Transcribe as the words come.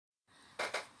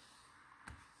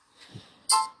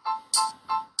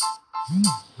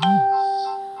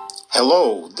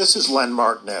Hello, this is Len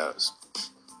Martinez.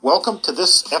 Welcome to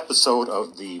this episode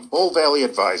of the Bull Valley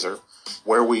Advisor,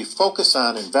 where we focus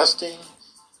on investing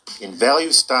in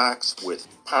value stocks with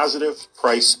positive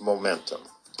price momentum.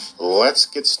 Let's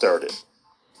get started.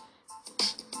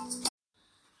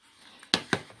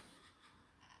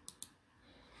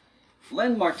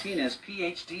 Len Martinez,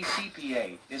 PhD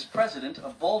CPA, is president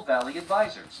of Bull Valley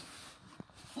Advisors.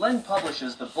 Len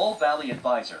publishes the Bull Valley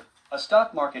Advisor, a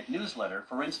stock market newsletter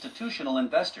for institutional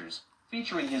investors,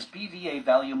 featuring his BVA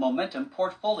Value Momentum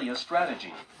portfolio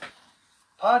strategy.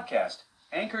 Podcast,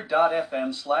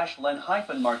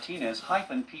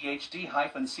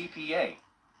 anchor.fm/Len-Martinez-PhD-CPA.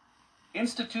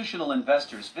 Institutional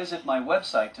investors visit my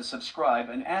website to subscribe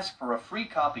and ask for a free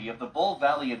copy of the Bull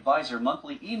Valley Advisor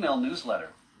monthly email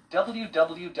newsletter.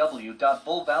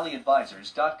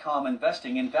 www.bullvalleyadvisors.com.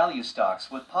 Investing in value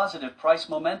stocks with positive price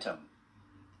momentum.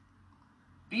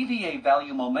 BVA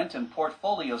Value Momentum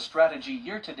Portfolio Strategy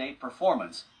Year-to-date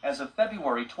Performance as of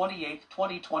February 28,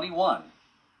 2021.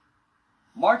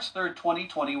 March 3,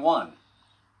 2021.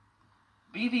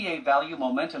 BVA Value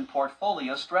Momentum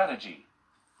Portfolio Strategy.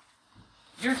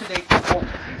 Year-to-date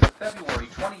performance as of February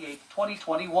 28,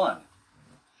 2021.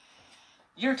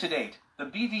 Year-to-date, the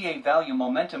BVA Value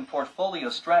Momentum Portfolio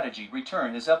Strategy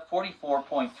return is up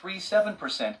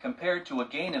 44.37% compared to a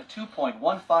gain of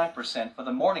 2.15% for the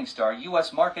Morningstar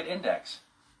U.S. Market Index.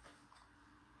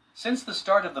 Since the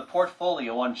start of the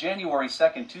portfolio on January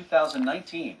 2,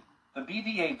 2019, the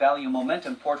BVA Value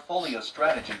Momentum Portfolio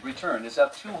Strategy return is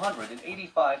up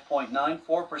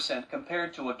 285.94%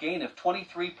 compared to a gain of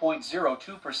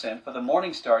 23.02% for the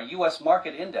Morningstar U.S.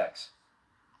 Market Index.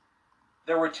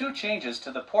 There were two changes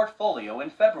to the portfolio in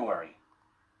February.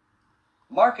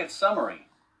 Market summary.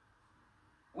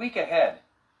 Week ahead.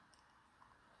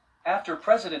 After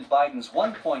President Biden's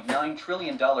 $1.9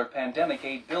 trillion pandemic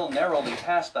aid bill narrowly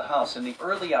passed the House in the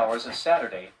early hours of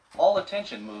Saturday, all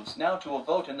attention moves now to a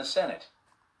vote in the Senate.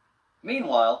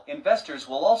 Meanwhile, investors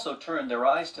will also turn their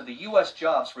eyes to the U.S.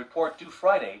 jobs report due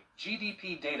Friday,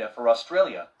 GDP data for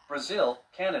Australia, Brazil,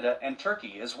 Canada, and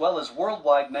Turkey, as well as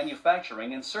worldwide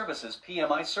manufacturing and services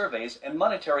PMI surveys and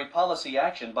monetary policy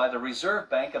action by the Reserve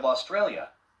Bank of Australia.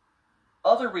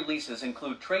 Other releases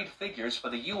include trade figures for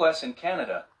the U.S. and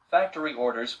Canada, factory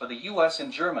orders for the U.S.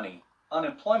 and Germany,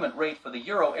 unemployment rate for the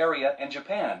Euro area and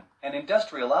Japan, and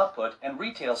industrial output and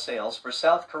retail sales for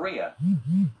South Korea.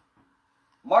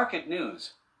 Market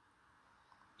news.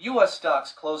 U.S.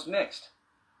 stocks close mixed.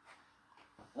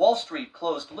 Wall Street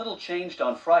closed little changed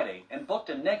on Friday and booked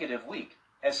a negative week,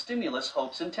 as stimulus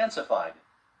hopes intensified.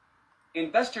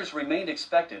 Investors remained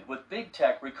expectant, with big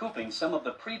tech recouping some of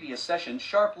the previous session's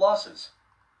sharp losses.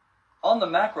 On the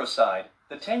macro side,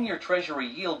 the 10-year Treasury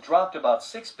yield dropped about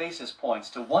 6 basis points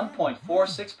to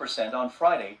 1.46% on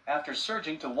Friday after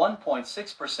surging to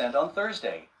 1.6% on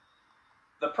Thursday.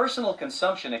 The Personal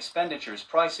Consumption Expenditures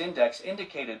Price Index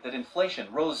indicated that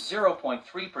inflation rose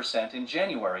 0.3% in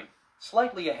January,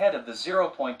 slightly ahead of the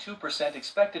 0.2%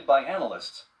 expected by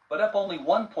analysts, but up only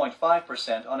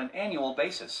 1.5% on an annual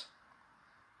basis.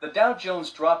 The Dow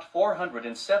Jones dropped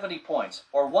 470 points,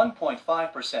 or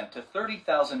 1.5% to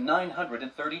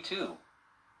 30,932.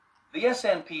 The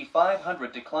S&P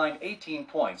 500 declined 18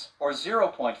 points, or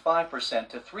 0.5%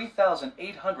 to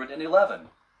 3,811.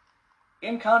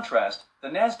 In contrast, the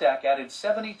Nasdaq added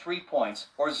 73 points,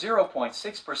 or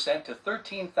 0.6% to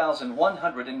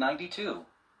 13,192.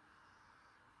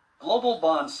 Global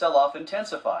bond sell-off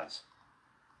intensifies.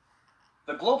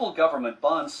 The global government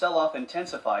bond sell-off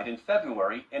intensified in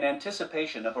February in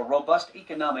anticipation of a robust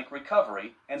economic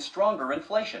recovery and stronger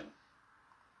inflation.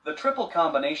 The triple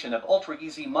combination of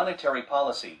ultra-easy monetary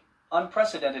policy,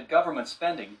 unprecedented government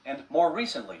spending, and, more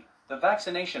recently, the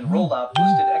vaccination rollout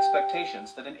boosted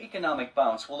expectations that an economic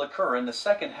bounce will occur in the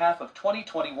second half of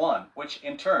 2021, which,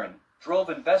 in turn, drove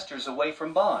investors away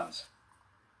from bonds.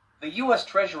 The U.S.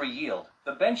 Treasury yield,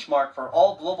 the benchmark for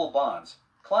all global bonds,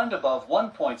 climbed above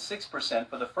 1.6%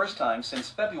 for the first time since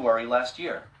February last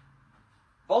year.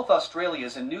 Both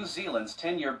Australia's and New Zealand's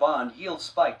 10-year bond yields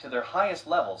spiked to their highest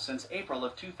level since April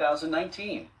of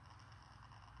 2019.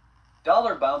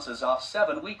 Dollar bounces off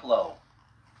 7-week low.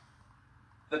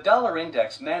 The dollar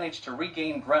index managed to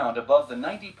regain ground above the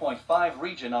 90.5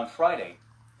 region on Friday,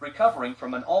 recovering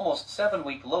from an almost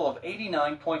 7-week low of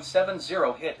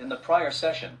 89.70 hit in the prior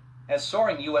session, as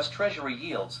soaring U.S. Treasury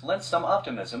yields lent some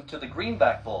optimism to the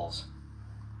greenback bulls.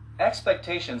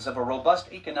 Expectations of a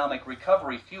robust economic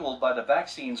recovery fueled by the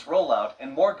vaccine's rollout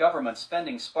and more government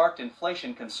spending sparked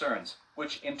inflation concerns,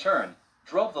 which, in turn,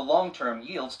 drove the long-term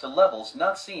yields to levels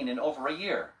not seen in over a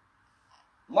year.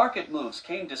 Market moves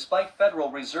came despite Federal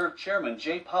Reserve Chairman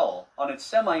Jay Powell, on its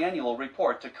semi-annual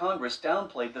report to Congress,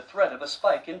 downplayed the threat of a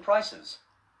spike in prices.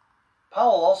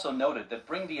 Powell also noted that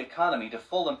bringing the economy to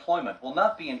full employment will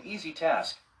not be an easy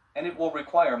task, and it will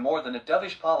require more than a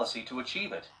dovish policy to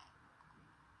achieve it.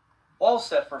 Oil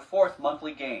set for fourth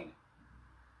monthly gain.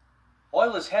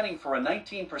 Oil is heading for a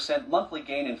 19% monthly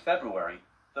gain in February,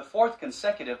 the fourth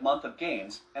consecutive month of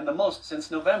gains, and the most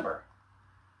since November.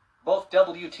 Both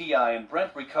WTI and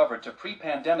Brent recovered to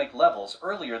pre-pandemic levels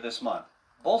earlier this month,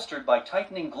 bolstered by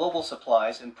tightening global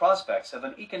supplies and prospects of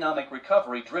an economic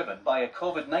recovery driven by a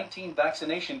COVID-19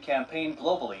 vaccination campaign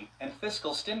globally and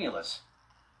fiscal stimulus.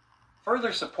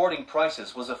 Further supporting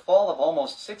prices was a fall of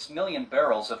almost 6 million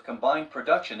barrels of combined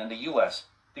production in the U.S.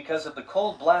 because of the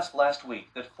cold blast last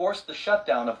week that forced the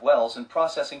shutdown of wells and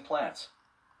processing plants.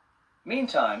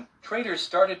 Meantime, traders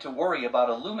started to worry about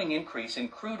a looming increase in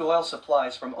crude oil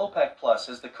supplies from OPEC Plus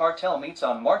as the cartel meets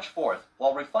on March 4th,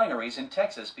 while refineries in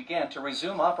Texas began to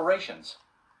resume operations.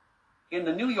 In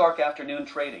the New York afternoon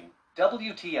trading,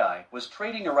 WTI was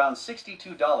trading around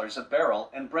 $62 a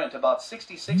barrel and Brent about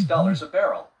 $66 a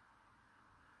barrel.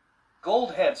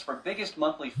 Gold heads for biggest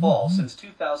monthly fall since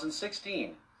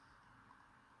 2016.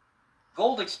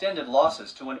 Gold extended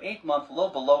losses to an 8-month low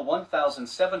below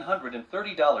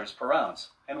 $1,730 per ounce,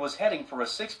 and was heading for a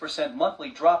 6% monthly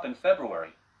drop in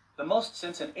February, the most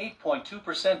since an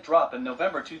 8.2% drop in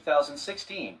November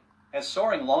 2016, as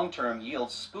soaring long-term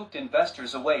yields spooked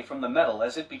investors away from the metal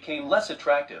as it became less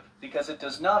attractive because it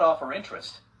does not offer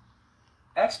interest.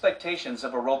 Expectations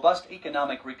of a robust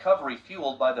economic recovery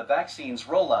fueled by the vaccine's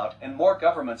rollout and more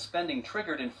government spending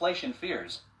triggered inflation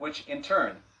fears, which, in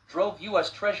turn, drove U.S.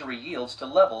 Treasury yields to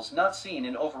levels not seen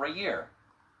in over a year.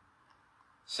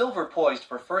 Silver poised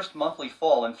for first monthly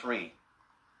fall in 3.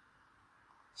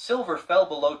 Silver fell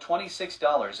below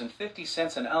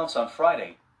 $26.50 an ounce on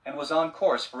Friday, and was on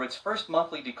course for its first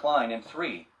monthly decline in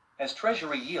 3, as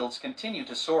Treasury yields continue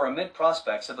to soar amid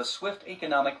prospects of a swift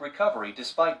economic recovery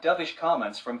despite dovish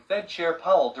comments from Fed Chair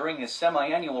Powell during his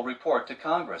semi-annual report to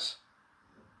Congress.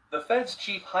 The Fed's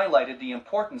chief highlighted the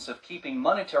importance of keeping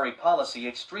monetary policy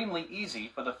extremely easy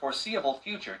for the foreseeable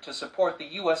future to support the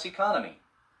U.S. economy.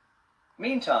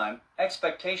 Meantime,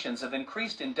 expectations of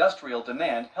increased industrial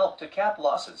demand helped to cap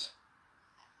losses.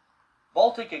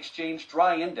 Baltic Exchange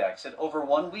Dry Index at over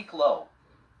 1-week low.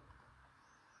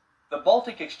 The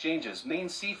Baltic Exchange's main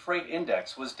sea freight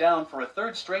index was down for a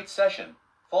third straight session,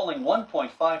 falling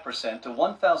 1.5% to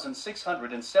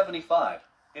 1,675,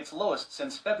 its lowest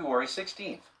since February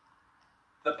 16th.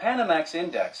 The Panamax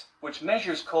Index, which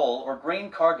measures coal or grain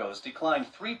cargoes,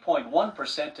 declined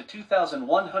 3.1% to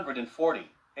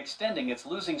 2,140, extending its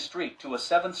losing streak to a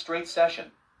seventh straight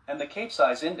session, and the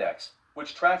Capesize Index,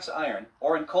 which tracks iron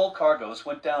ore and coal cargoes,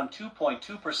 went down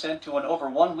 2.2% to an over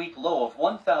 1-week low of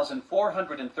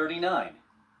 1,439.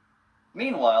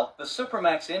 Meanwhile, the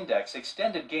Supramax Index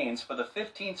extended gains for the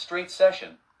 15th straight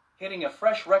session, hitting a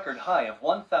fresh record high of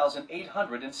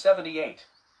 1,878.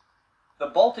 The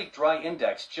Baltic Dry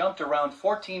Index jumped around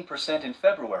 14% in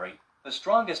February, the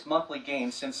strongest monthly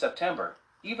gain since September,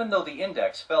 even though the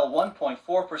index fell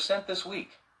 1.4% this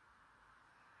week.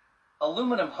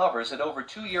 Aluminum hovers at over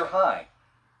 2-year high.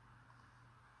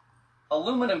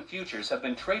 Aluminum futures have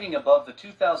been trading above the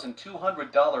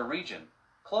 $2,200 region,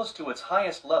 close to its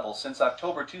highest level since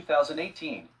October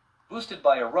 2018, boosted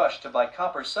by a rush to buy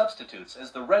copper substitutes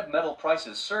as the red metal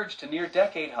prices surged to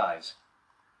near-decade highs.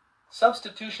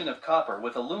 Substitution of copper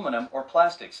with aluminum or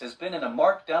plastics has been in a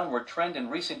marked downward trend in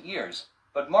recent years,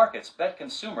 but markets bet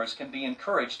consumers can be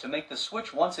encouraged to make the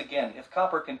switch once again if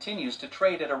copper continues to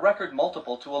trade at a record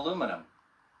multiple to aluminum.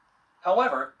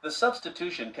 However, the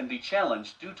substitution can be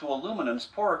challenged due to aluminum's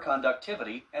poorer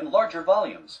conductivity and larger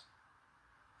volumes.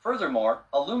 Furthermore,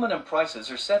 aluminum prices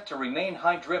are set to remain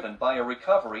high, driven by a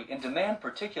recovery in demand,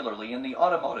 particularly in the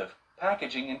automotive,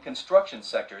 packaging and construction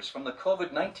sectors from the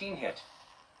COVID-19 hit.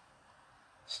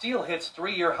 Steel hits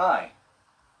 3-year high.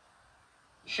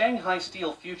 Shanghai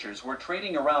steel futures were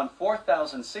trading around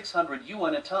 4,600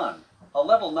 yuan a ton, a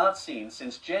level not seen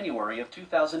since January of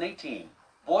 2018,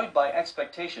 buoyed by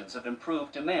expectations of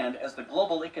improved demand as the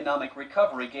global economic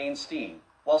recovery gained steam,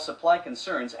 while supply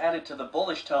concerns added to the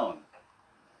bullish tone.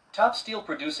 Top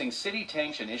steel-producing city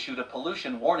Tangshan issued a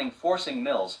pollution warning, forcing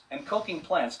mills and coking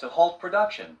plants to halt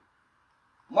production.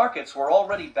 Markets were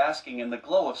already basking in the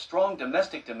glow of strong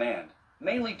domestic demand,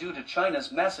 mainly due to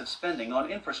China's massive spending on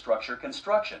infrastructure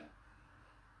construction.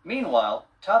 Meanwhile,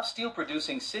 top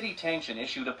steel-producing city Tangshan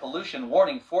issued a pollution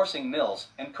warning, forcing mills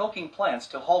and coking plants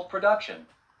to halt production.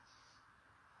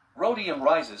 Rhodium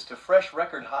rises to fresh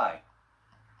record high.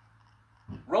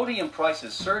 Rhodium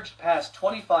prices surged past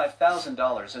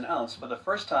 $25,000 an ounce for the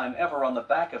first time ever on the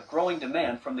back of growing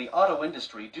demand from the auto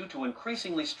industry due to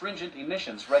increasingly stringent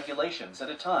emissions regulations at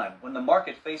a time when the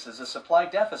market faces a supply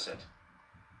deficit.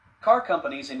 Car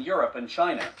companies in Europe and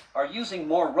China are using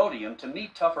more rhodium to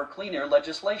meet tougher clean air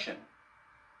legislation.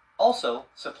 Also,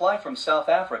 supply from South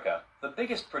Africa, the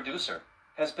biggest producer,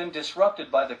 has been disrupted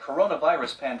by the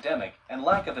coronavirus pandemic and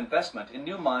lack of investment in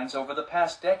new mines over the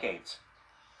past decades.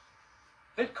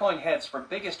 Bitcoin heads for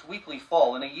biggest weekly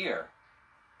fall in a year.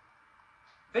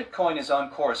 Bitcoin is on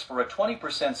course for a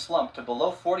 20% slump to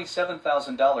below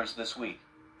 $47,000 this week,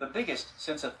 the biggest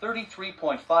since a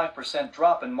 33.5%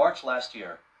 drop in March last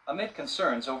year, amid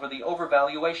concerns over the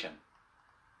overvaluation.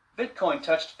 Bitcoin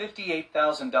touched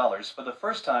 $58,000 for the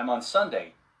first time on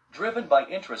Sunday, driven by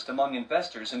interest among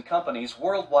investors and companies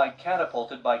worldwide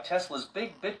catapulted by Tesla's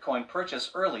big Bitcoin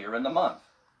purchase earlier in the month.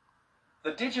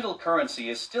 The digital currency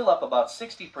is still up about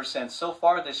 60% so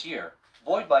far this year,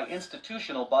 buoyed by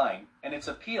institutional buying and its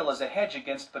appeal as a hedge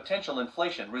against potential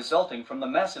inflation resulting from the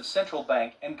massive central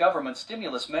bank and government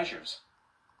stimulus measures.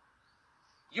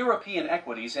 European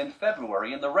equities end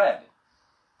February in the red.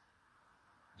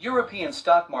 European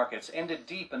stock markets ended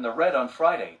deep in the red on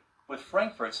Friday, with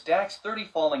Frankfurt's DAX 30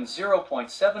 falling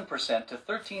 0.7% to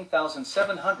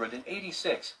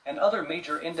 13,786 and other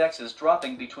major indexes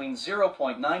dropping between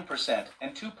 0.9%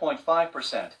 and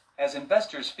 2.5%, as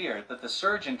investors feared that the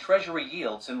surge in treasury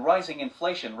yields and rising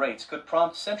inflation rates could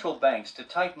prompt central banks to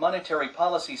tighten monetary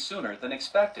policy sooner than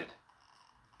expected.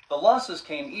 The losses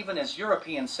came even as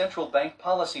European Central Bank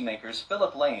policymakers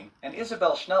Philip Lane and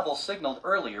Isabel Schnabel signaled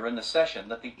earlier in the session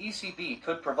that the ECB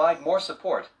could provide more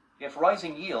support if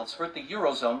rising yields hurt the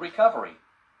Eurozone recovery.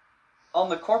 On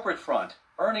the corporate front,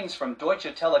 earnings from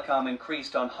Deutsche Telekom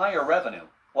increased on higher revenue,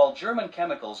 while German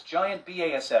chemicals giant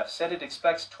BASF said it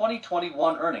expects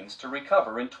 2021 earnings to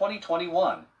recover in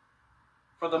 2021.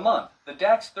 For the month, the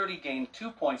DAX 30 gained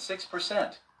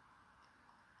 2.6%.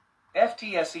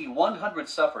 FTSE 100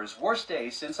 suffers worst day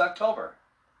since October.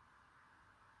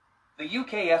 The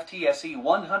UK FTSE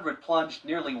 100 plunged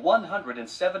nearly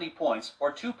 170 points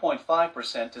or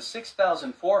 2.5% to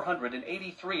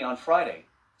 6,483 on Friday,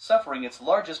 suffering its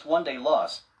largest one-day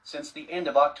loss since the end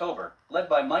of October, led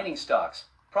by mining stocks,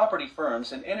 property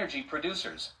firms and energy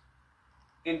producers.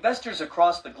 Investors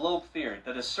across the globe feared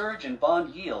that a surge in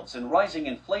bond yields and rising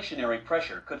inflationary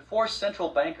pressure could force central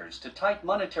bankers to tighten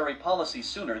monetary policy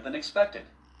sooner than expected.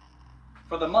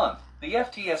 For the month, the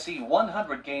FTSE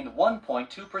 100 gained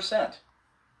 1.2%.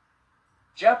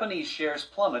 Japanese shares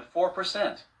plummet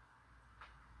 4%.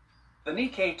 The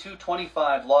Nikkei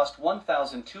 225 lost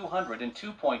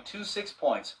 1,202.26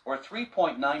 points, or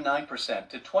 3.99%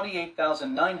 to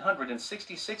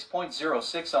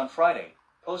 28,966.06 on Friday,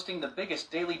 posting the biggest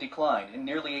daily decline in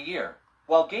nearly a year,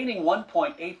 while gaining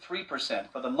 1.83%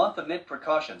 for the month amid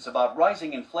precautions about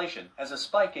rising inflation as a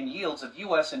spike in yields of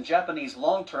U.S. and Japanese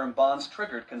long-term bonds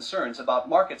triggered concerns about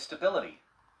market stability.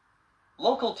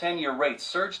 Local 10-year rates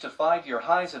surged to 5-year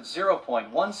highs of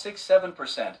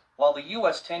 0.167%, while the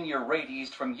U.S. 10-year rate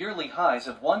eased from yearly highs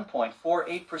of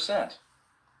 1.48%.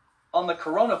 On the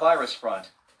coronavirus front,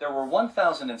 there were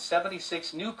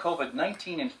 1,076 new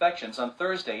COVID-19 infections on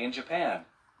Thursday in Japan,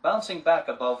 bouncing back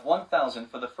above 1,000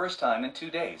 for the first time in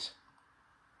 2 days.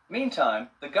 Meantime,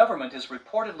 the government is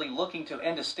reportedly looking to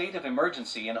end a state of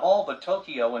emergency in all but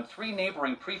Tokyo and 3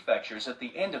 neighboring prefectures at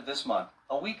the end of this month,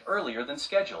 a week earlier than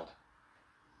scheduled.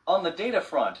 On the data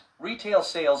front, retail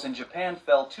sales in Japan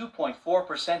fell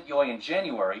 2.4% YoY in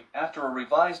January after a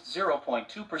revised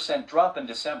 0.2% drop in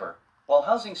December, while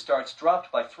housing starts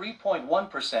dropped by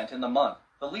 3.1% in the month,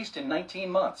 the least in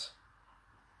 19 months.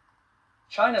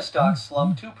 China stocks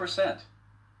slumped 2%.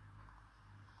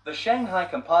 The Shanghai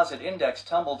Composite Index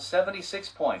tumbled 76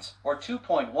 points, or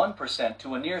 2.1%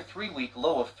 to a near 3-week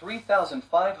low of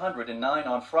 3,509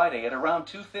 on Friday at around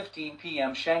 2:15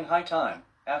 p.m. Shanghai time,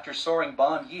 after soaring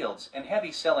bond yields and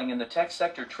heavy selling in the tech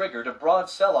sector triggered a broad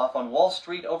sell-off on Wall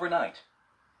Street overnight.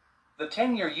 The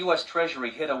 10-year U.S.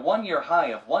 Treasury hit a one-year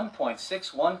high of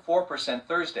 1.614%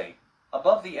 Thursday,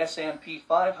 above the S&P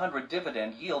 500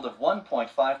 dividend yield of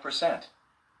 1.5%.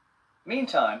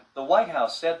 Meantime, the White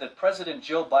House said that President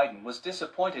Joe Biden was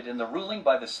disappointed in the ruling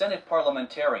by the Senate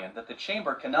parliamentarian that the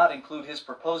chamber cannot include his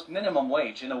proposed minimum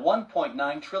wage in a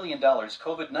 $1.9 trillion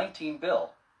COVID-19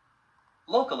 bill.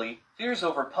 Locally, fears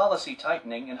over policy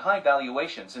tightening and high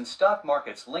valuations in stock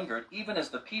markets lingered even as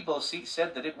the PBOC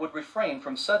said that it would refrain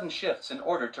from sudden shifts in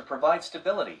order to provide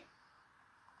stability.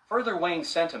 Further weighing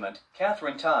sentiment,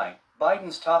 Katherine Tai,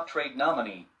 Biden's top trade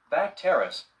nominee, backed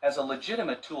tariffs as a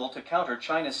legitimate tool to counter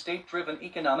China's state-driven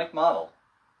economic model.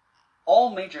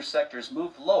 All major sectors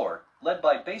moved lower, led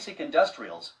by basic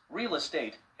industrials, real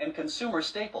estate, and consumer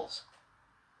staples.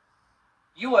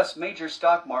 U.S. Major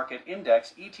Stock Market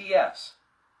Index ETFs.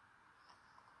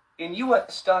 In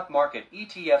U.S. stock market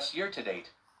ETFs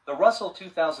year-to-date, the Russell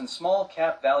 2000 Small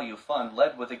Cap Value Fund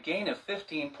led with a gain of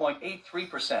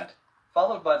 15.83%,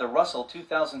 followed by the Russell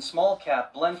 2000 Small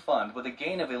Cap Blend Fund with a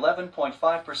gain of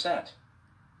 11.5%.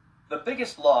 The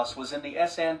biggest loss was in the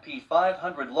S&P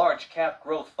 500 Large Cap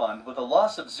Growth Fund with a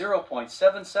loss of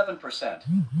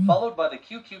 0.77%, followed by the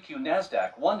QQQ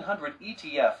Nasdaq 100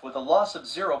 ETF with a loss of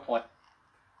 0.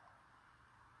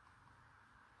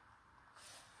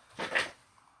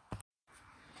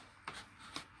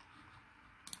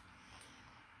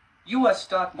 U.S.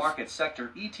 stock market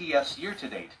sector ETFs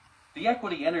year-to-date. The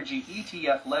Equity Energy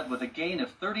ETF led with a gain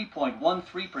of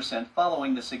 30.13%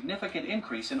 following the significant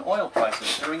increase in oil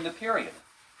prices during the period.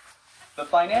 The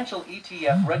Financial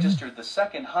ETF registered the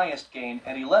second highest gain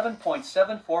at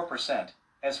 11.74%,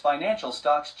 as financial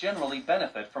stocks generally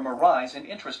benefit from a rise in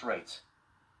interest rates.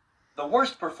 The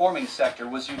worst performing sector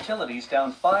was utilities,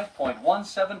 down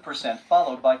 5.17%,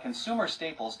 followed by consumer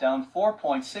staples, down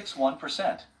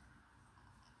 4.61%.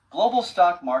 Global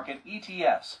stock market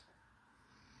ETFs.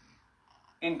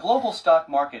 In global stock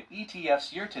market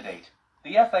ETFs year-to-date,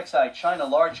 the FXI China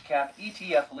Large Cap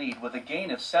ETF lead with a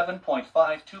gain of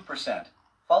 7.52%,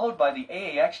 followed by the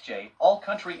AAXJ All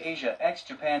Country Asia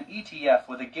ex-Japan ETF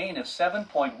with a gain of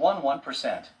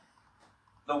 7.11%.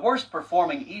 The worst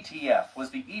performing ETF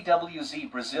was the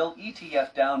EWZ Brazil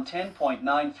ETF, down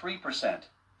 10.93%,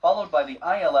 followed by the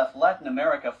ILF Latin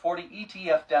America 40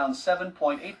 ETF, down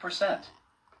 7.8%.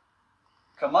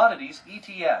 Commodities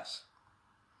ETFs.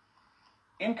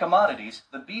 In commodities,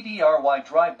 the BDRY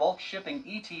Dry Bulk Shipping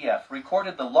ETF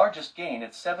recorded the largest gain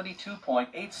at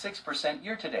 72.86%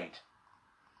 year-to-date.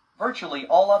 Virtually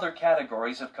all other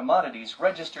categories of commodities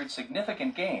registered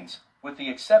significant gains, with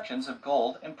the exceptions of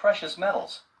gold and precious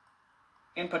metals.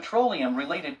 In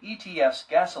petroleum-related ETFs,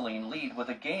 gasoline lead with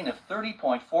a gain of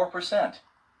 30.4%.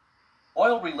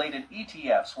 Oil-related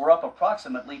ETFs were up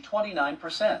approximately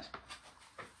 29%.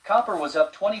 Copper was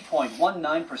up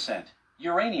 20.19%,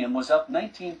 uranium was up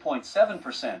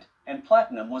 19.7%, and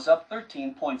platinum was up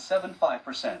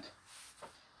 13.75%.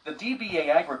 The DBA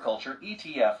Agriculture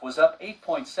ETF was up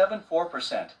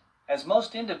 8.74%, as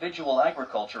most individual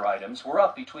agriculture items were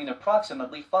up between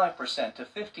approximately 5% to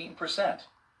 15%.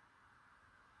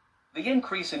 The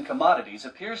increase in commodities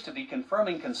appears to be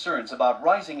confirming concerns about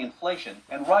rising inflation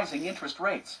and rising interest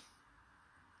rates.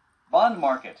 Bond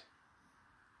market.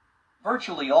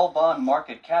 Virtually all bond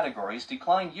market categories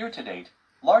declined year-to-date,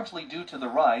 largely due to the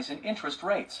rise in interest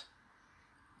rates.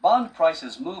 Bond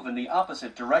prices move in the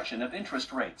opposite direction of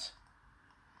interest rates.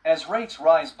 As rates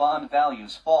rise, bond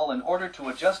values fall in order to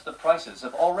adjust the prices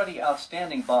of already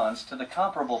outstanding bonds to the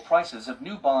comparable prices of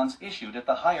new bonds issued at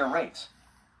the higher rates.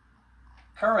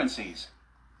 Currencies.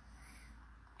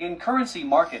 In currency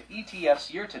market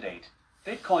ETFs year-to-date,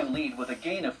 Bitcoin lead with a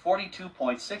gain of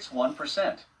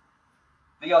 42.61%.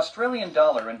 The Australian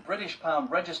dollar and British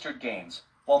pound registered gains,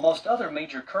 while most other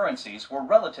major currencies were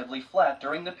relatively flat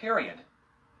during the period.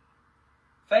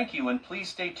 Thank you, and please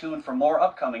stay tuned for more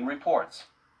upcoming reports.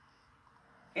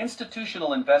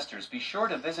 Institutional investors, be sure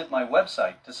to visit my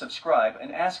website to subscribe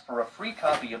and ask for a free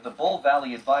copy of the Bull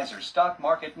Valley Advisors Stock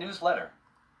Market Newsletter.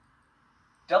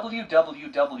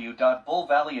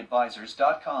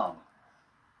 www.bullvalleyadvisors.com.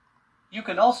 You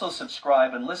can also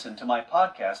subscribe and listen to my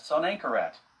podcasts on Anchor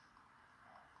at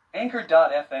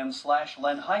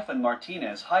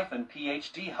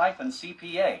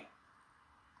anchor.fm/Len-Martinez-PhD-CPA.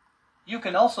 You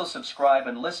can also subscribe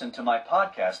and listen to my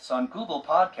podcasts on Google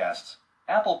Podcasts,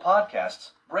 Apple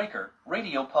Podcasts, Breaker,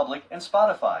 Radio Public, and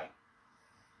Spotify.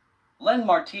 Len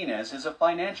Martinez is a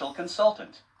financial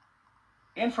consultant.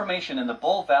 Information in the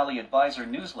Bull Valley Advisor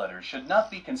newsletter should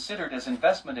not be considered as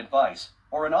investment advice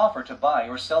or an offer to buy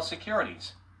or sell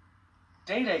securities.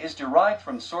 Data is derived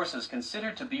from sources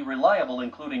considered to be reliable,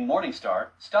 including Morningstar,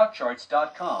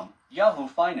 StockCharts.com, Yahoo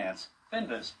Finance,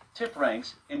 Finviz,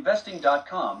 TipRanks,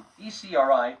 Investing.com,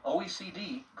 ECRI,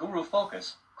 OECD, Guru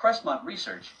Focus, Crestmont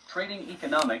Research, Trading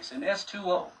Economics, and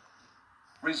S2O.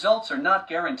 Results are not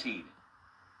guaranteed.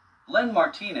 Len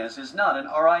Martinez is not an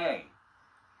RIA.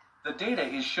 The data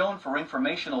is shown for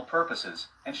informational purposes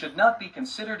and should not be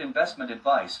considered investment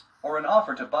advice or an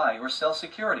offer to buy or sell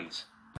securities.